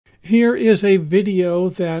Here is a video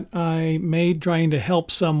that I made trying to help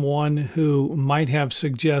someone who might have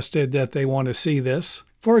suggested that they want to see this.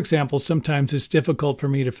 For example, sometimes it's difficult for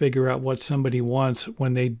me to figure out what somebody wants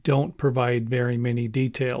when they don't provide very many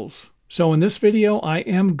details. So in this video, I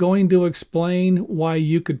am going to explain why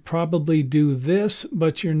you could probably do this,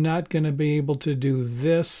 but you're not going to be able to do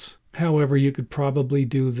this. However, you could probably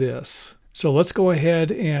do this. So let's go ahead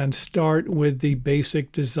and start with the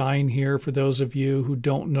basic design here for those of you who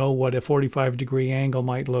don't know what a 45-degree angle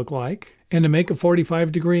might look like. And to make a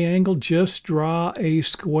 45-degree angle, just draw a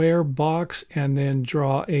square box and then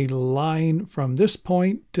draw a line from this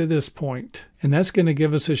point to this point. And that's going to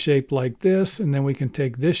give us a shape like this, and then we can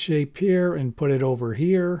take this shape here and put it over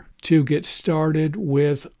here to get started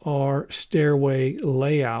with our stairway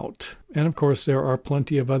layout. And of course, there are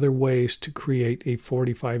plenty of other ways to create a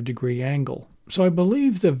 45-degree angle. So I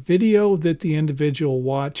believe the video that the individual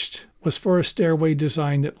watched was for a stairway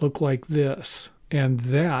design that looked like this. And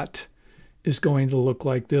that is going to look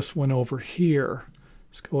like this one over here.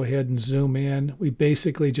 Let's go ahead and zoom in. We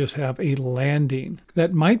basically just have a landing.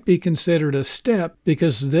 That might be considered a step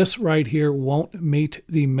because this right here won't meet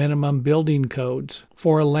the minimum building codes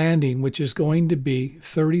for a landing, which is going to be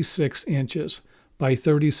 36 inches by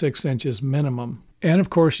 36 inches minimum. And of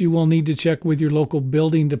course, you will need to check with your local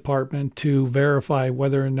building department to verify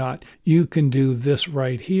whether or not you can do this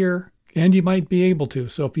right here. And you might be able to.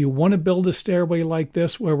 So if you want to build a stairway like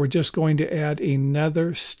this, where we're just going to add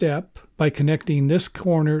another step by connecting this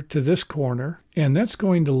corner to this corner, and that's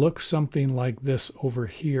going to look something like this over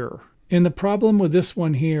here. And the problem with this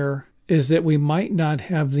one here is that we might not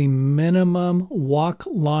have the minimum walk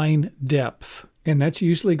line depth. And that's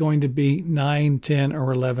usually going to be 9, 10,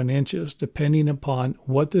 or 11 inches, depending upon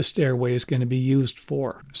what the stairway is going to be used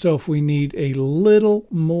for. So if we need a little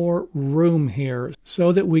more room here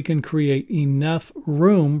so that we can create enough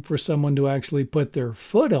room for someone to actually put their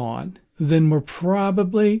foot on, then we're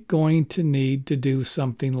probably going to need to do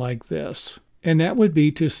something like this. And that would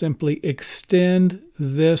be to simply extend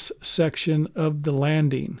this section of the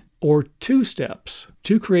landing, or 2 steps,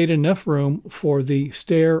 to create enough room for the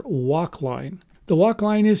stair walk line. The walk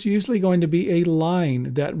line is usually going to be a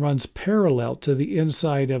line that runs parallel to the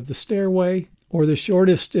inside of the stairway, or the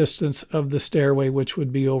shortest distance of the stairway, which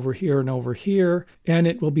would be over here, and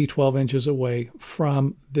it will be 12 inches away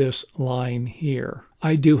from this line here.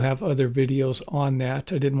 I do have other videos on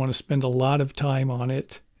that. I didn't want to spend a lot of time on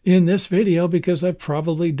it in this video because I've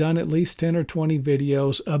probably done at least 10 or 20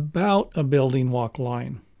 videos about a building walk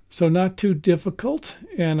line. So not too difficult,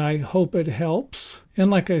 and I hope it helps.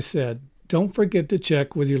 And like I said, don't forget to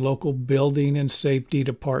check with your local building and safety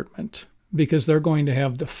department, because they're going to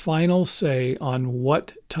have the final say on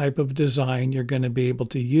what type of design you're going to be able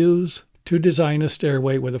to use to design a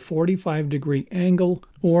stairway with a 45-degree angle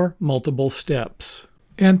or multiple steps.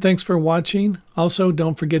 And thanks for watching. Also,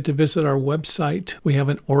 don't forget to visit our website. We have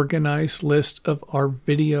an organized list of our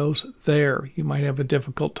videos there. You might have a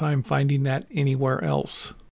difficult time finding that anywhere else.